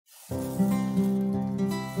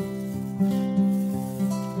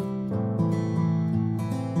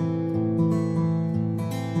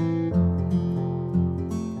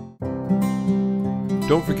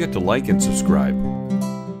Don't forget to like and subscribe.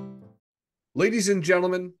 Ladies and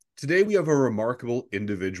gentlemen, today we have a remarkable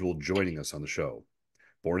individual joining us on the show.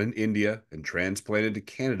 Born in India and transplanted to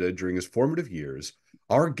Canada during his formative years,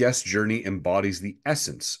 our guest's journey embodies the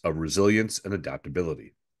essence of resilience and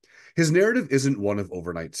adaptability. His narrative isn't one of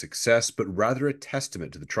overnight success, but rather a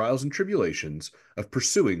testament to the trials and tribulations of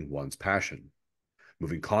pursuing one's passion.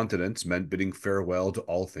 Moving continents meant bidding farewell to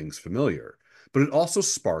all things familiar, but it also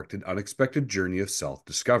sparked an unexpected journey of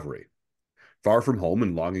self-discovery. Far from home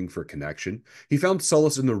and longing for connection, he found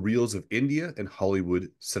solace in the reels of India and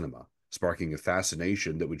Hollywood cinema, sparking a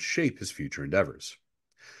fascination that would shape his future endeavors.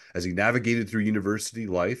 As he navigated through university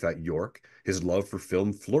life at York, his love for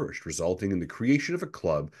film flourished, resulting in the creation of a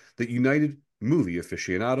club that united movie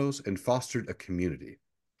aficionados and fostered a community.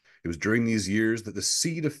 It was during these years that the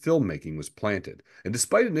seed of filmmaking was planted, and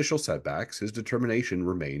despite initial setbacks, his determination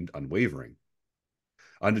remained unwavering.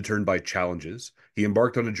 Undeterred by challenges, he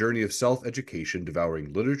embarked on a journey of self-education,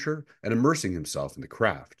 devouring literature and immersing himself in the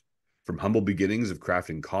craft. From humble beginnings of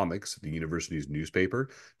crafting comics at the university's newspaper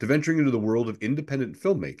to venturing into the world of independent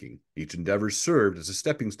filmmaking, each endeavor served as a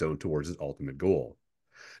stepping stone towards his ultimate goal.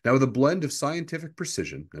 Now, with a blend of scientific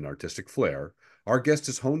precision and artistic flair, our guest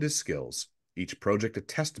has honed his skills, each project a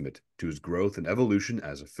testament to his growth and evolution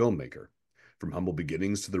as a filmmaker. From humble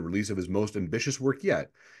beginnings to the release of his most ambitious work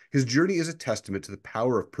yet, his journey is a testament to the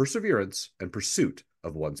power of perseverance and pursuit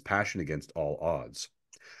of one's passion against all odds.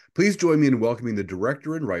 Please join me in welcoming the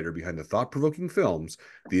director and writer behind the thought-provoking films,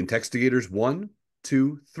 The Investigators 1,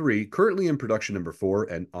 2, 3, currently in production number 4,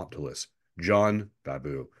 and Optimus, John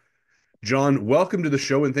Babu. John, welcome to the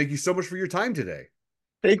show, and thank you so much for your time today.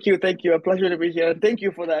 Thank you. Thank you. A pleasure to be here. And thank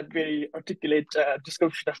you for that very articulate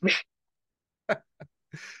description of me.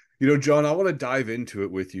 You know, John, I want to dive into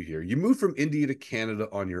it with you here. You moved from India to Canada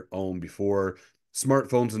on your own before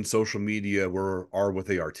smartphones and social media are what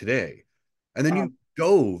they are today. And then you Um,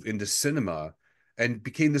 dove into cinema and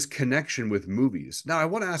became this connection with movies. Now, I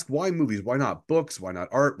want to ask, why movies? Why not books? Why not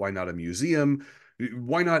art? Why not a museum?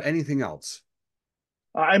 Why not anything else?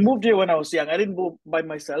 I moved here when I was young. I didn't move by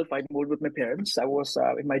myself. I moved with my parents. I was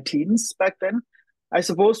in my teens back then. I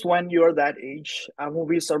suppose when you're that age,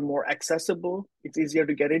 movies are more accessible. It's easier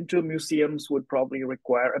to get into. Museums would probably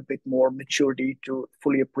require a bit more maturity to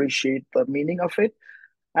fully appreciate the meaning of it.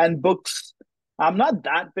 And books, I'm not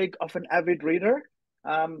that big of an avid reader.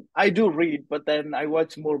 I do read, but then I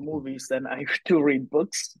watch more movies than I do read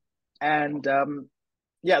books. And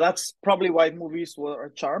yeah, that's probably why movies were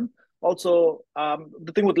a charm. Also,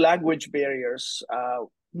 the thing with language barriers,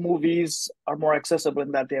 movies are more accessible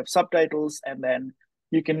in that they have subtitles and then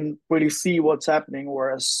you can really see what's happening,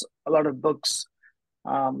 whereas a lot of books,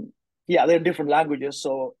 yeah, they're different languages.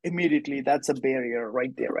 So immediately that's a barrier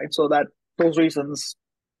right there, right? So that those reasons,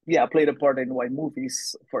 yeah, played a part in why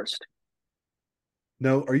movies first.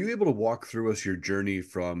 Now, are you able to walk through us your journey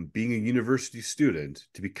from being a university student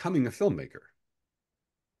to becoming a filmmaker?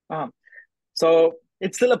 Um, so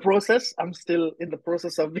it's still a process. I'm still in the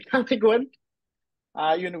process of becoming one.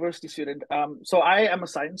 University student. So I am a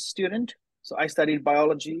science student. So I studied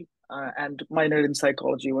biology and minored in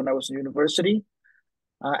psychology when I was in university.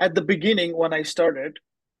 At the beginning, when I started,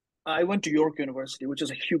 I went to York University, which is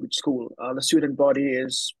a huge school. The student body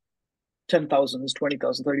is 10,000,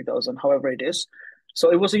 20,000, 30,000, however it is.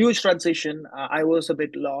 So it was a huge transition. I was a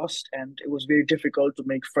bit lost and it was very difficult to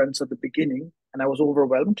make friends at the beginning and I was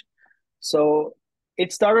overwhelmed. So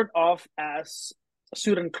it started off as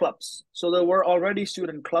student clubs. So there were already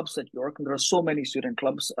student clubs at York, and there are so many student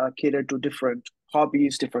clubs catered to different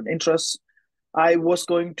hobbies, different interests. I was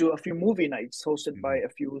going to a few movie nights hosted by Mhm. a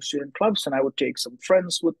few student clubs, and I would take some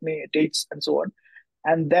friends with me, dates, and so on.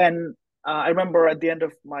 And then I remember at the end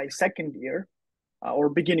of my second year, or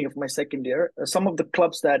beginning of my second year, some of the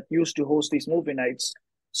clubs that used to host these movie nights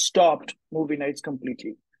stopped movie nights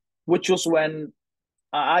completely, which was when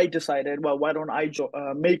I decided, well, why don't I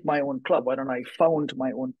make my own club? Why don't I found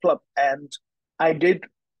my own club? And I did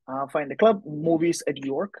find a club. Movies at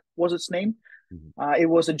York was its name. Mhm. It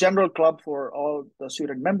was a general club for all the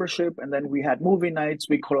student membership, and then we had movie nights.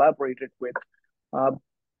 We collaborated with uh,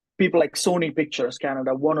 people like Sony Pictures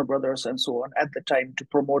Canada, Warner Brothers, and so on at the time to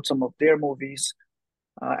promote some of their movies.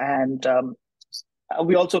 And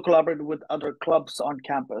We also collaborated with other clubs on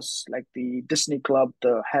campus, like the Disney Club,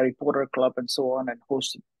 the Harry Potter Club, and so on, and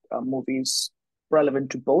hosted movies relevant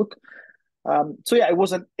to both. So yeah,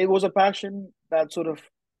 it was a passion that sort of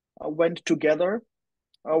went together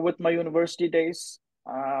with my university days.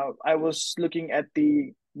 I was looking at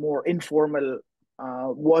the more informal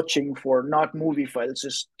watching for not movie files,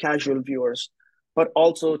 just casual viewers, but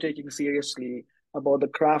also taking seriously about the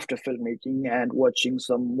craft of filmmaking and watching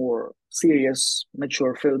some more serious,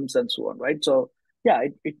 mature films and so on, right? So yeah,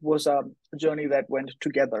 it was a journey that went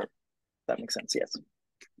together. That makes sense. Yes.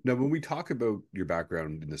 Now, when we talk about your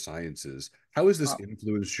background in the sciences, how has this Uh,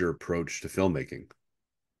 influenced your approach to filmmaking?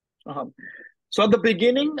 uh So at the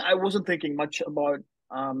beginning, I wasn't thinking much about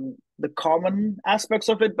the common aspects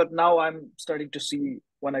of it, but now I'm starting to see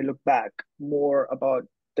when I look back more about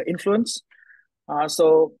the influence.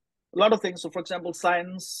 So a lot of things. So for example,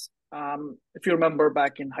 science. If you remember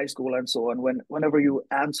back in high school and so on, whenever you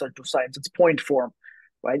answer to science, it's point form,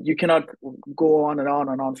 right? You cannot go on and on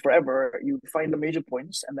and on forever. You find the major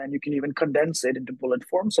points, and then you can even condense it into bullet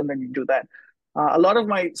forms, and then you do that. A lot of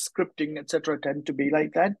my scripting, etc., tend to be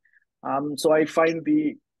like that. So I find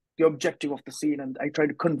the objective of the scene, and I try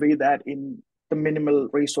to convey that in the minimal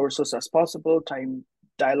resources as possible, time,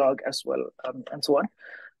 dialogue as well, and so on.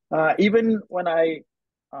 Even when I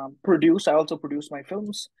produce, I also produce my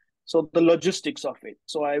films. So the logistics of it.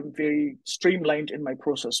 So I'm very streamlined in my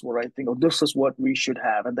process where I think, oh, this is what we should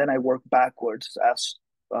have, and then I work backwards as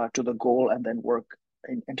to the goal, and then work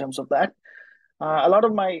in terms of that. A lot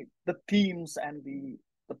of the themes and the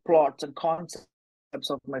plots and concepts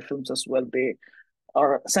of my films as well, they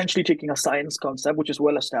are essentially taking a science concept which is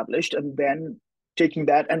well established and then taking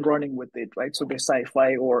that and running with it, right? So they're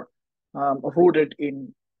sci-fi or rooted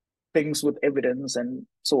in things with evidence and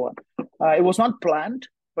so on. It was not planned,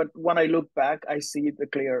 but when I look back, I see the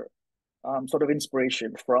clear sort of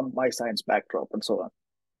inspiration from my science backdrop and so on.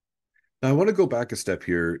 Now, I want to go back a step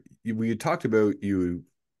here. We had talked about you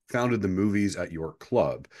founded the movies at your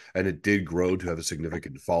club, and it did grow to have a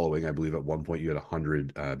significant following. I believe at one point you had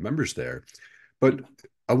 100 members there. But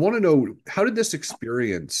I want to know, how did this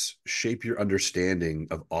experience shape your understanding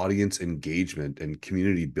of audience engagement and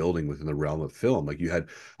community building within the realm of film? Like, you had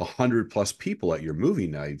 100+ people at your movie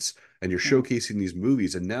nights, and you're Mhm. showcasing these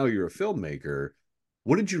movies, and now you're a filmmaker.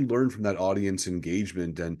 What did you learn from that audience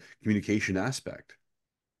engagement and communication aspect?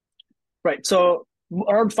 Right. So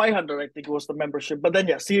around 500, I think, was the membership. But then,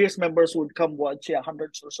 yeah, serious members would come watch, yeah,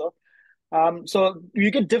 hundreds or so. So you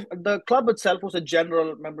get the club itself was a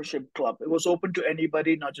general membership club. It was open to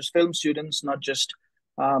anybody, not just film students, not just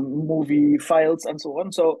movie files and so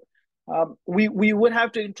on. So we would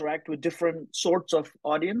have to interact with different sorts of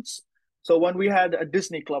audience. So when we had a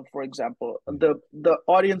Disney club, for example, the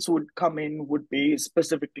audience would come in would be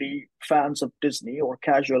specifically fans of Disney or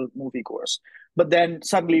casual moviegoers. But then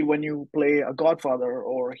suddenly, when you play a Godfather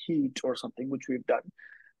or Heat or something, which we've done,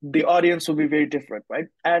 the audience would be very different, right?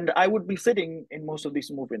 And I would be sitting in most of these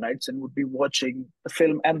movie nights and would be watching the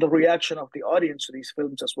film and the reaction of the audience to these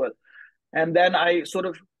films as well. And then I sort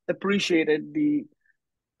of appreciated the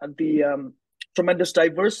tremendous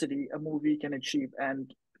diversity a movie can achieve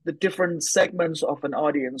and the different segments of an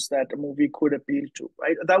audience that a movie could appeal to,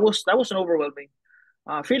 right? That was an overwhelming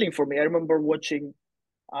feeling for me. I remember watching,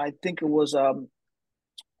 I think it was The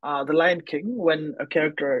Lion King when a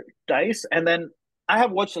character dies, and then I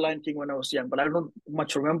have watched The Lion King when I was young, but I don't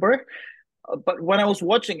much remember. But when I was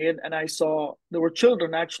watching it, and I saw there were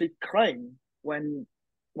children actually crying when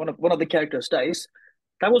one of the characters dies,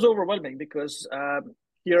 that was overwhelming because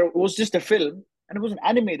here it was just a film, and it was an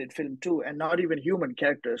animated film too, and not even human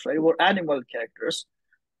characters, right? It were animal characters,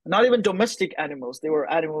 not even domestic animals. They were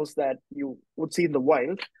animals that you would see in the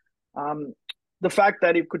wild. Um, the fact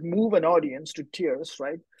that it could move an audience to tears,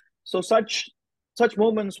 right? So such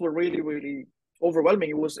moments were really really overwhelming.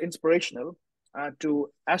 It was inspirational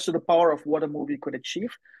to as to the power of what a movie could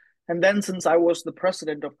achieve. And then since I was the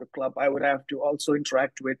president of the club, I would have to also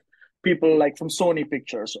interact with people like from Sony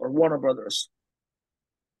Pictures or Warner Brothers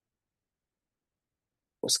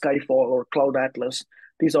or Skyfall or Cloud Atlas.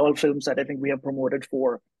 These are all films that I think we have promoted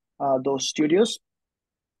for those studios.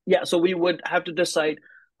 Yeah, so we would have to decide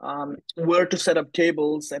where to set up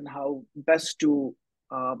tables and how best to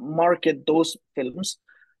market those films.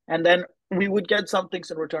 And then we would get some things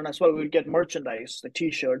in return as well. We would get merchandise, the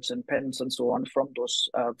T-shirts and pens and so on from those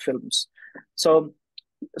films. So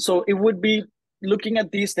so it would be looking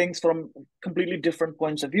at these things from completely different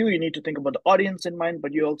points of view. You need to think about the audience in mind,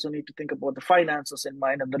 but you also need to think about the finances in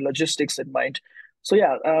mind and the logistics in mind. So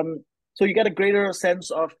yeah, so you get a greater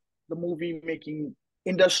sense of the movie making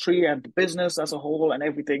industry and the business as a whole and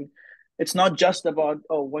everything. It's not just about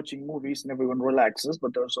watching movies and everyone relaxes,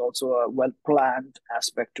 but there's also a well planned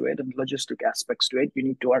aspect to it and logistic aspects to it. You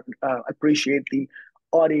need to appreciate the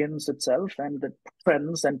audience itself and the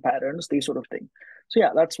trends and patterns, these sort of things. So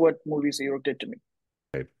yeah, that's what Movie Zero did to me.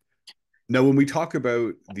 Now, when we talk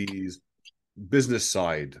about these business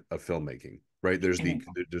side of filmmaking, right? There's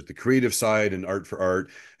the creative side and art for art,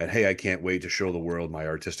 and hey, I can't wait to show the world my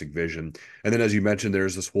artistic vision. And then, as you mentioned,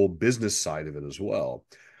 there's this whole business side of it as well.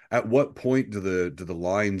 At what point do the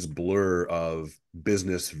lines blur of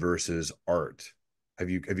business versus art? Have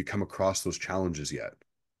you come across those challenges yet?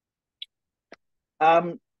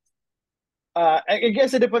 Um, I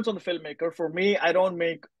guess it depends on the filmmaker. For me, I don't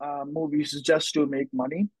make movies just to make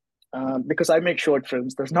money, because I make short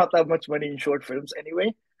films. There's not that much money in short films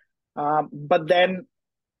anyway. But then,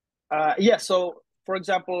 yeah. So, for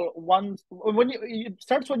example, it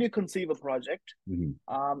starts when you conceive a project, Mhm.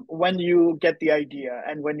 when you get the idea,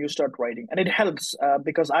 and when you start writing, and it helps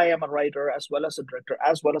because I am a writer as well as a director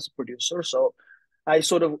as well as a producer. So, I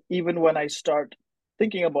sort of, even when I start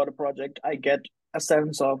thinking about a project, I get a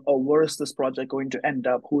sense of, oh, where is this project going to end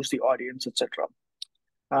up? Who's the audience, etc.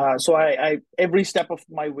 So I every step of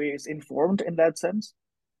my way is informed in that sense.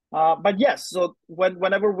 But yes, so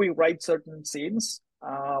whenever we write certain scenes,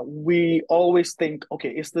 we always think, okay,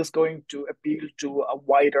 is this going to appeal to a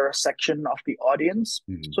wider section of the audience,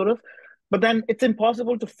 Mhm. sort of? But then it's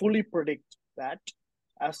impossible to fully predict that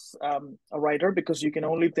as a writer, because you can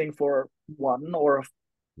only think for one or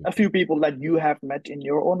a few people that you have met in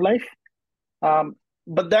your own life. Um,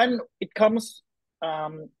 but then it comes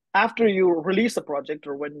after you release a project,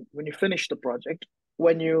 or when you finish the project,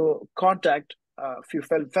 when you contact a few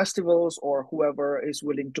film festivals or whoever is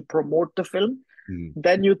willing to promote the film, Mhm.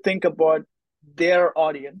 then you think about their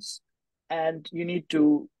audience, and you need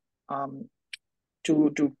um,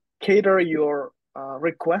 to cater your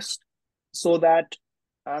request so that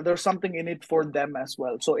there's something in it for them as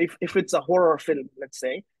well. So if it's a horror film, let's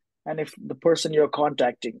say, and if the person you're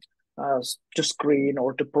contacting to screen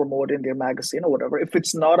or to promote in their magazine or whatever, if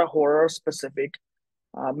it's not a horror specific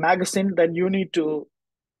magazine, then you need to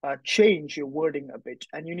change your wording a bit,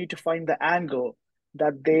 and you need to find the angle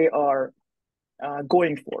that they are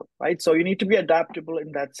going for, right? So you need to be adaptable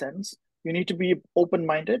in that sense. You need to be open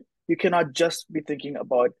minded. You cannot just be thinking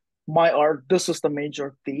about my art, this is the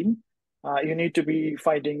major theme. You need to be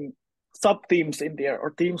finding sub themes in there,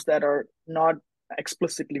 or themes that are not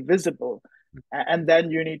explicitly visible. And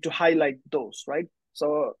then you need to highlight those, right?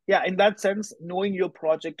 So, yeah, in that sense, knowing your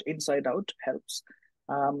project inside out helps.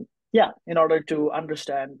 Yeah, in order to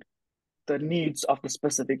understand the needs of the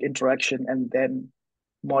specific interaction, and then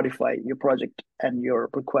modify your project and your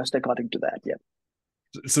request according to that. Yeah.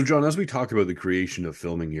 So, John, as we talk about the creation of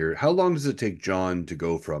filming here, how long does it take John to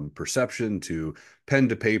go from perception to pen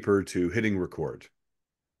to paper to hitting record?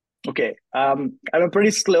 Okay. I'm a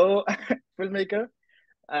pretty slow filmmaker.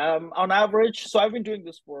 On average, so I've been doing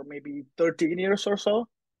this for maybe 13 years or so,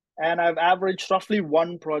 and I've averaged roughly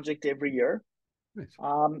one project every year. Nice.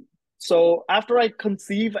 Um, so after I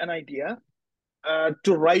conceive an idea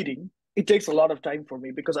to writing, it takes a lot of time for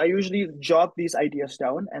me, because I usually jot these ideas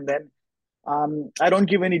down, and then I don't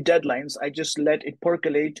give any deadlines. I just let it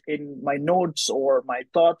percolate in my notes or my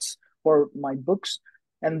thoughts or my books.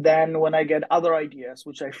 And then when I get other ideas,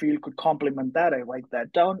 which I feel could complement that, I write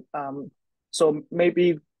that down. So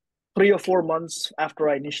maybe 3 or 4 months after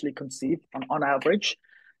I initially conceive, on average,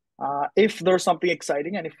 if there's something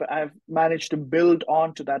exciting, and if I've managed to build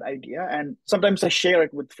on to that idea, and sometimes I share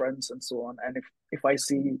it with friends and so on, and if I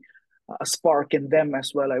see a spark in them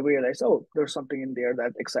as well, I realize, oh, there's something in there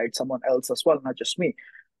that excites someone else as well, not just me.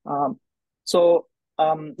 Um, so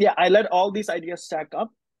yeah, I let all these ideas stack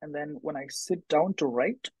up, and then when I sit down to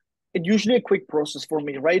write, it's usually a quick process for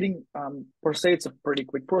me. Writing per se, it's a pretty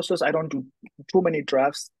quick process. I don't do too many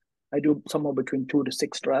drafts. I do somewhere between 2 to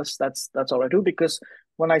 6 drafts. That's all I do, because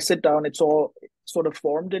when I sit down, it's all sort of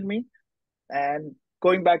formed in me. And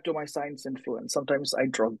going back to my science influence, sometimes I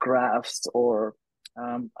draw graphs, or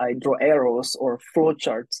I draw arrows or flow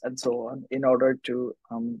charts and so on, in order to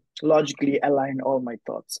logically align all my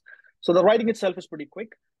thoughts. So the writing itself is pretty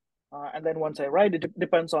quick. And then once I write, it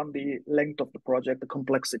depends on the length of the project, the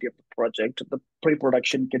complexity of the project. The pre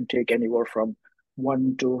production can take anywhere from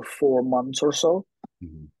 1 to 4 months or so.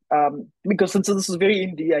 Mhm. Because since this is very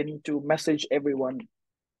indie, I need to message everyone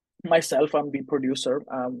myself. I'm the producer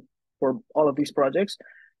for all of these projects,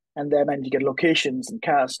 and then I need to get locations and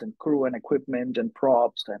cast and crew and equipment and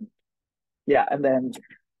props, and yeah, and then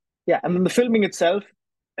the filming itself.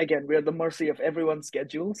 Again, we're at the mercy of everyone's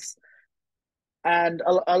schedules, and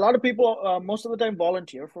a lot of people, most of the time,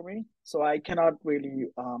 volunteer for me, so I cannot really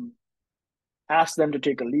ask them to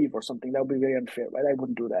take a leave or something. That would be very unfair, right? I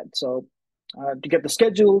wouldn't do that. So to get the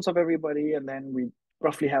schedules of everybody, and then we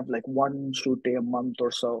roughly have like one shoot day a month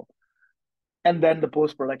or so, and then the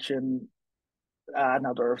post production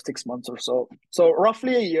another 6 months or so. So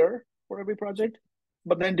roughly a year for every project.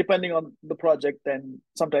 But then depending on the project, then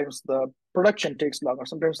sometimes the production takes longer,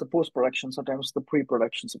 sometimes the post-production, sometimes the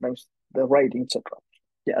pre-production, sometimes the writing, etc.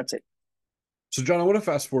 Yeah, that's it. So, John, I want to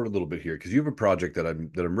fast forward a little bit here because you have a project that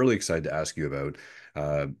I'm really excited to ask you about,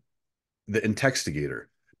 uh, the Intextigator.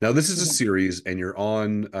 Now, this is a Mm-hmm. series, and you're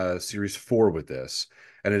on series 4 with this,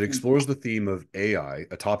 and it explores the theme of AI,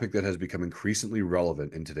 a topic that has become increasingly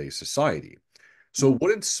relevant in today's society. So, Mm-hmm.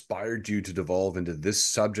 what inspired you to devolve into this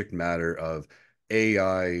subject matter of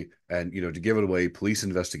AI and, to give it away, police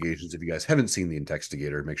investigations? If you guys haven't seen the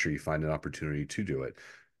Intextigator, make sure you find an opportunity to do it.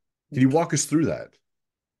 Can you walk us through that?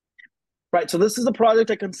 Right. So this is a project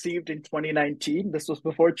I conceived in 2019. This was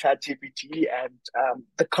before ChatGPT and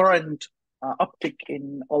the current uptick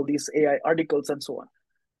in all these AI articles and so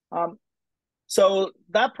on. So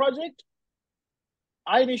that project,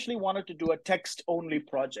 I initially wanted to do a text only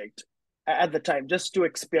project at the time, just to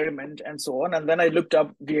experiment and so on. And then I looked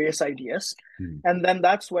up various ideas. Hmm. And then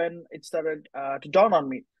that's when it started to dawn on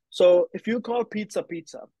me. So if you call pizza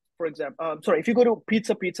pizza, for example, sorry, if you go to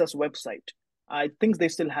Pizza Pizza's website, I think they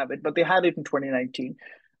still have it, but they had it in 2019.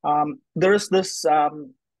 There is this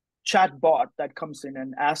chat bot that comes in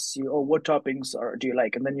and asks you, oh, what toppings do you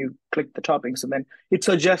like? And then you click the toppings, and then it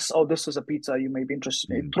suggests, oh, this is a pizza you may be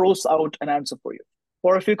interested in. It Hmm. throws out an answer for you.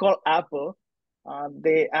 Or if you call Apple,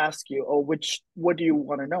 they ask you, oh, what do you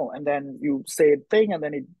want to know? And then you say a thing, and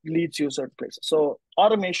then it leads you certain places. So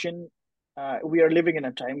automation, we are living in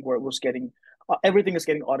a time where it was getting everything is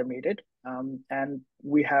getting automated, and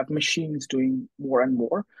we have machines doing more and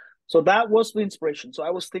more. So that was the inspiration. So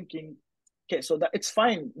I was thinking, okay, so that it's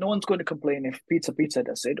fine. No one's going to complain if Pizza Pizza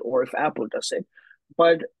does it or if Apple does it,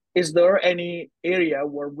 but is there any area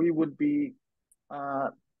where we uh,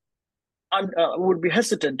 would be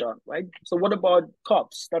hesitant on, right? So what about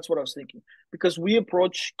cops? That's what I was thinking, because we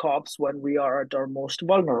approach cops when we are at our most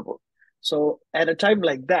vulnerable. So at a time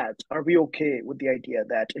like that, are we okay with the idea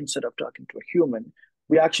that instead of talking to a human,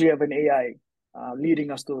 we actually have an AI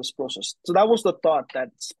leading us through this process? So that was the thought that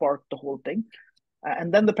sparked the whole thing.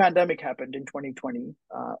 And then the pandemic happened in 2020,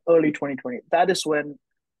 early 2020. That is when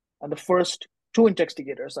the first two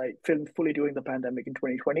investigators I filmed fully during the pandemic in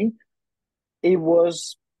 2020. It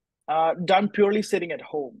was done purely sitting at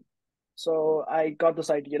home. So I got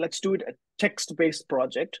this idea. Let's do it a text-based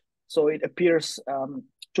project. So it appears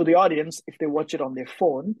to the audience if they watch it on their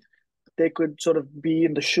phone, they could sort of be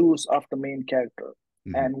in the shoes of the main character,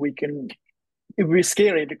 Hmm. and we can. It would be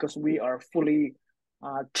scary because we are fully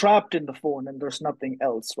trapped in the phone and there's nothing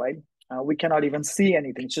else, right? We cannot even see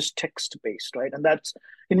anything. It's just text based, right? And that's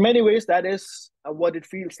in many ways that is what it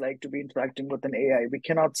feels like to be interacting with an AI. We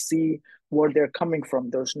cannot see where they're coming from.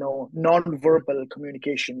 There's no non-verbal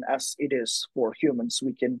communication as it is for humans.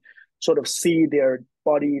 We can sort of see their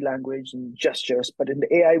body language and gestures, but in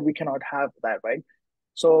the AI we cannot have that, right?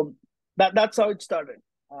 So that's how it started.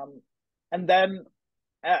 And then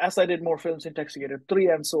as I did more films in Texigator 3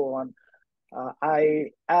 and so on, I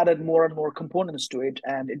added more and more components to it,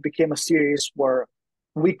 and it became a series where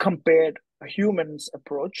we compared a human's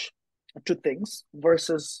approach to things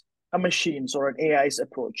versus a machine's or an AI's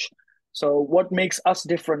approach. So, what makes us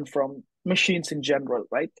different from machines in general,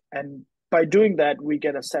 right? And by doing that, we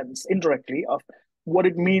get a sense indirectly of what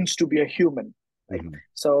it means to be a human, right? Hmm.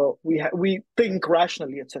 So we think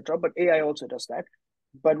rationally, etc., but AI also does that,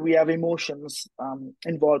 but we have emotions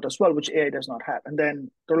involved as well, which AI does not have. And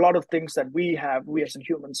then there are a lot of things that we as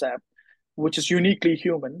humans have, which is uniquely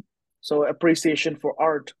human. So appreciation for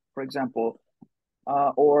art, for example,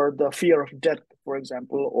 or the fear of death, for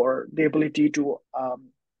example, or the ability to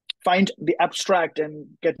find the abstract and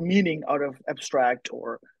get meaning out of abstract,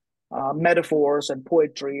 or metaphors and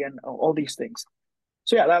poetry and all these things.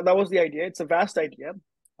 So yeah, that was the idea. It's a vast idea.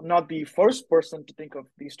 I'm not the first person to think of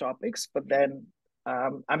these topics, but then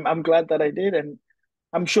I'm glad that I did, and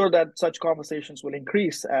I'm sure that such conversations will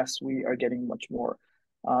increase as we are getting much more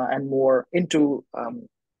and more into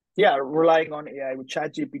yeah, relying on AI with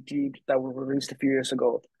ChatGPT that was released a few years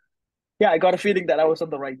ago. Yeah, I got a feeling that I was on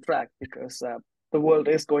the right track because the world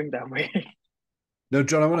is going that way. Now,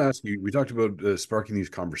 John, I want to ask you, we talked about sparking these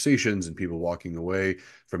conversations and people walking away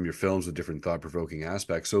from your films with different thought-provoking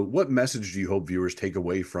aspects. So what message do you hope viewers take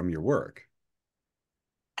away from your work?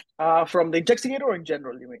 From the investigator or in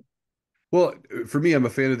general, you mean? Well, for me, I'm a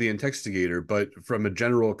fan of the Intextigator, but from a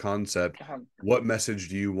general concept, Um, what message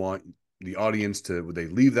do you want the audience to, would they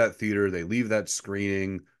leave that theater, they leave that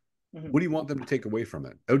screening? mhm. What do you want them to take away from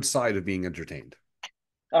it outside of being entertained?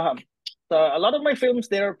 Um, so a lot of my films,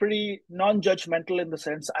 they are pretty non-judgmental in the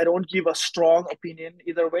sense I don't give a strong opinion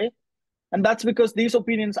either way, and that's because these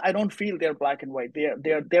opinions I don't feel they're black and white. They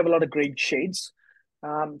have a lot of gray shades.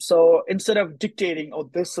 So instead of dictating, oh,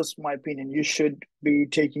 this is my opinion, you should be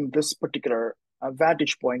taking this particular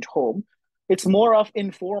vantage point home. It's more of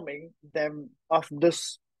informing them of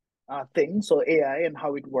this thing, so AI and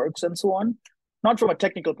how it works and so on. Not from a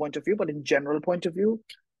technical point of view, but in general point of view.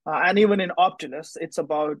 And even in Optilus, it's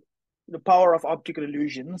about the power of optical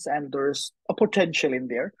illusions, and there's a potential in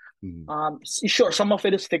there. Mhm. Sure, some of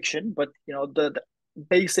it is fiction, but the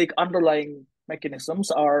basic underlying mechanisms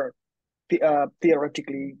are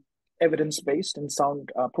theoretically evidence based and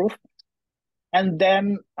sound proof. And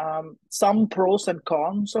then some pros and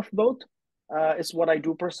cons of both is what I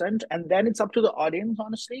do present. And then it's up to the audience,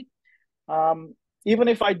 honestly. Um, Even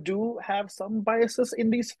if I do have some biases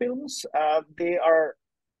in these films, they are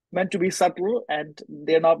meant to be subtle and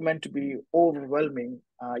they're not meant to be overwhelming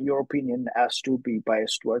your opinion as to be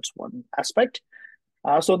biased towards one aspect.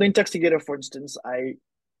 So the Intoxicator, for instance, I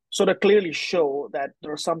sort of clearly show that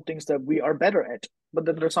there are some things that we are better at, but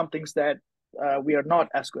then there are some things that we are not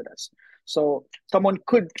as good as. So someone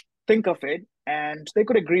could think of it and they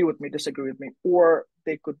could agree with me, disagree with me, or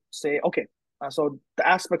they could say, okay, so the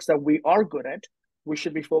aspects that we are good at, we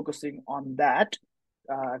should be focusing on that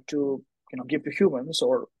to give to humans,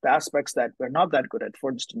 or the aspects that we're not that good at.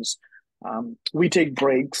 For instance, we take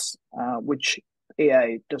breaks, which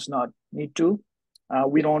AI does not need to.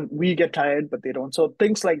 We get tired, but they don't. So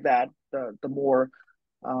things like that, the more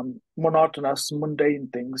monotonous, mundane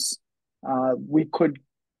things, we could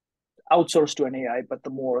outsource to an AI, but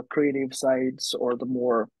the more creative sides, or the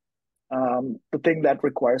thing that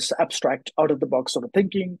requires abstract, out of the box sort of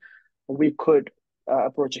thinking, we could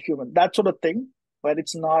approach a human. That sort of thing, but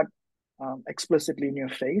it's not explicitly in your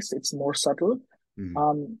face. It's more subtle.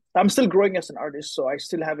 Mhm. I'm still growing as an artist, so I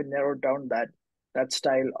still haven't narrowed down that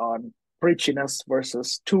style on preachiness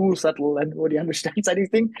versus too subtle and nobody understands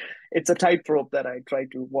anything. It's a tightrope that I try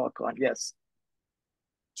to walk on. Yes.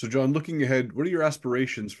 So, John, looking ahead, what are your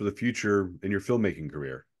aspirations for the future in your filmmaking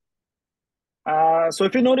career? So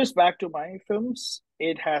if you notice back to my films,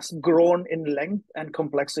 it has grown in length and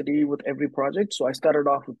complexity with every project. So I started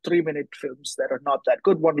off with 3 minute films that are not that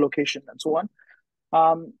good, one location and so on.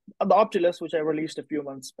 The Optilus, which I released a few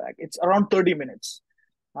months back, it's around 30 minutes.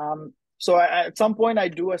 So at some point, I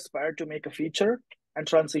do aspire to make a feature and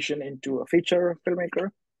transition into a feature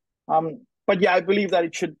filmmaker. But yeah, I believe that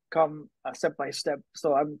it should come step by step.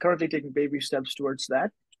 So I'm currently taking baby steps towards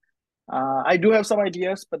that. I do have some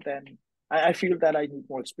ideas, but then I feel that I need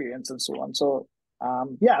more experience and so on. So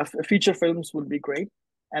yeah, feature films would be great,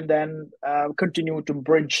 and then continue to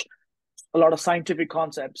bridge a lot of scientific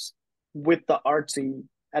concepts with the artsy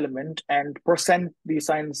element and present these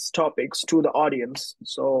science topics to the audience,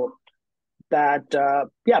 so that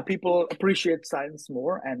yeah, people appreciate science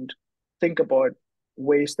more and think about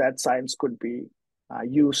ways that science could be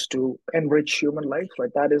used to enrich human life.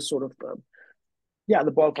 Like that is sort of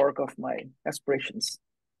the ballpark of my aspirations.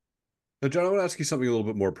 Now, John, I want to ask you something a little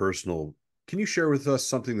bit more personal. Can you share with us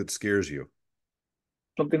something that scares you?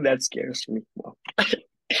 Something that scares me. Well,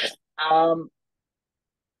 um,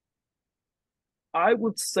 I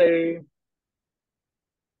would say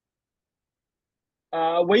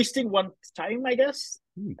wasting one's time, I guess.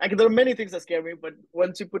 Hmm. Like there are many things that scare me, but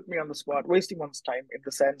once you put me on the spot, wasting one's time in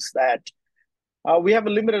the sense that we have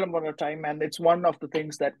a limited amount of time, and it's one of the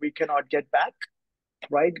things that we cannot get back,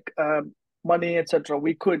 right? Money, etc.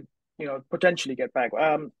 We could, potentially get back.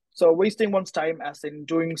 So wasting one's time, as in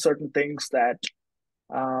doing certain things that,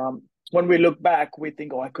 when we look back, we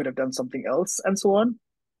think, oh, I could have done something else, and so on.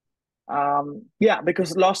 Yeah,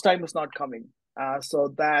 because lost time is not coming.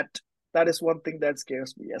 So that is one thing that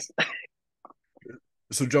scares me. Yes.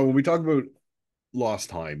 So, John, when we talk about lost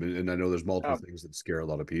time, and I know there's multiple um, things that scare a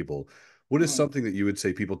lot of people, what is mm, something that you would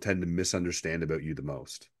say people tend to misunderstand about you the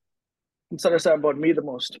most? what's understand about me the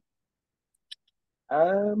most?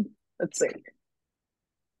 Let's say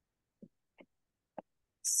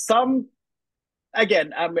some.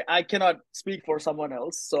 Again, I cannot speak for someone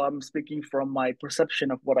else, so I'm speaking from my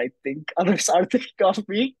perception of what I think others are thinking of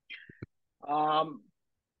me. Um,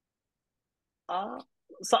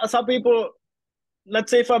 some people, let's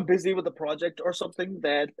say if I'm busy with a project or something,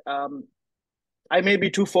 that I may be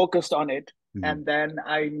too focused on it, Mhm. and then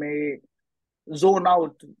I may zone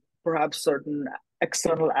out perhaps certain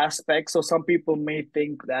external aspects. So some people may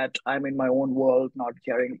think that I'm in my own world, not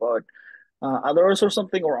caring about others or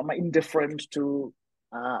something, or am I indifferent to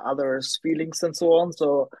others' feelings and so on.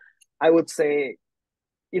 So I would say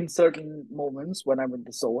in certain moments when I'm in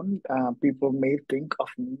the zone, people may think of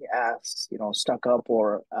me as stuck up,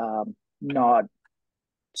 or not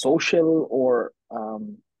social, or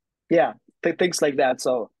yeah, things like that.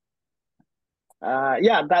 So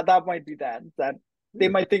yeah, that might be that. they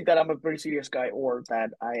might think that I'm a very serious guy or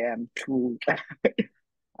that I am too,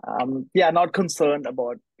 yeah, not concerned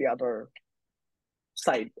about the other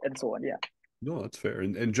side and so on. Yeah, No, that's fair.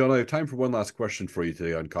 And John, I have time for one last question for you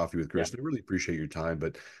today on Coffee with yeah. Chris. And I really appreciate your time.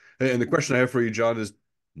 But and the question I have for you, John, is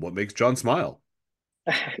what makes John smile?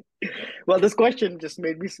 Well, this question just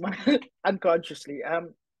made me smile unconsciously.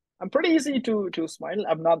 I'm pretty easy to smile.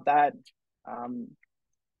 I'm not that um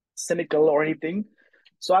cynical or anything.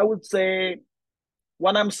 So I would say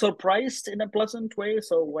when I'm surprised in a pleasant way.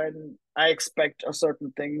 So when I expect a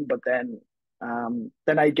certain thing, but then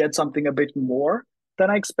I get something a bit more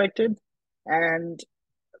than I expected. And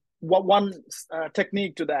what one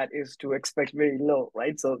technique to that is to expect very low,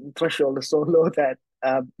 right? So the threshold is so low that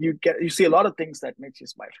you see a lot of things that makes you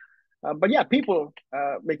smile. But yeah, people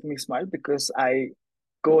make me smile because I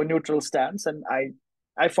go a neutral stance, and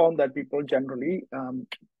I found that people generally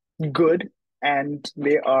good, and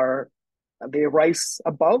they rise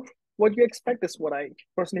above what you expect. Is what I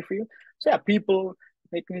personally feel. So yeah, people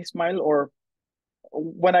make me smile, or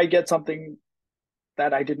when I get something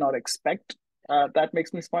that I did not expect, that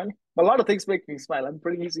makes me smile. A lot of things make me smile. I'm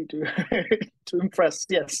pretty easy to to impress.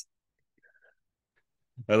 Yes,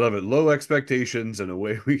 I love it. Low expectations and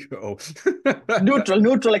away we go.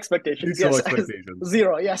 neutral expectations. Neutral Yes, expectations.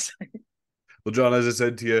 zero. Yes. Well, John, as I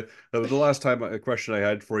said to you, that was the last time a question I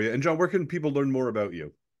had for you. And John, where can people learn more about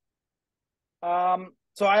you?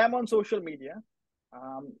 So I am on social media.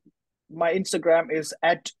 Um, my Instagram is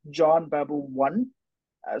at John Babu one.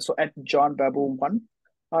 So at John Babu one.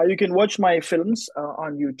 You can watch my films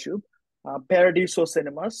on YouTube, Paradiso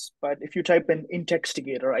Cinemas. But if you type in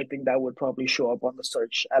Intextigator, I think that would probably show up on the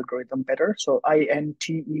search algorithm better. So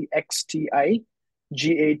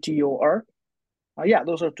INTEXTIGATOR. Yeah,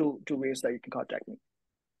 those are two ways that you can contact me.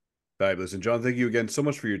 Fabulous. And John, thank you again so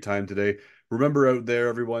much for your time today. Remember out there,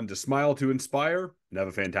 everyone, to smile to inspire and have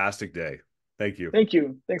a fantastic day. Thank you. Thank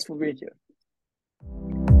you. Thanks for being here.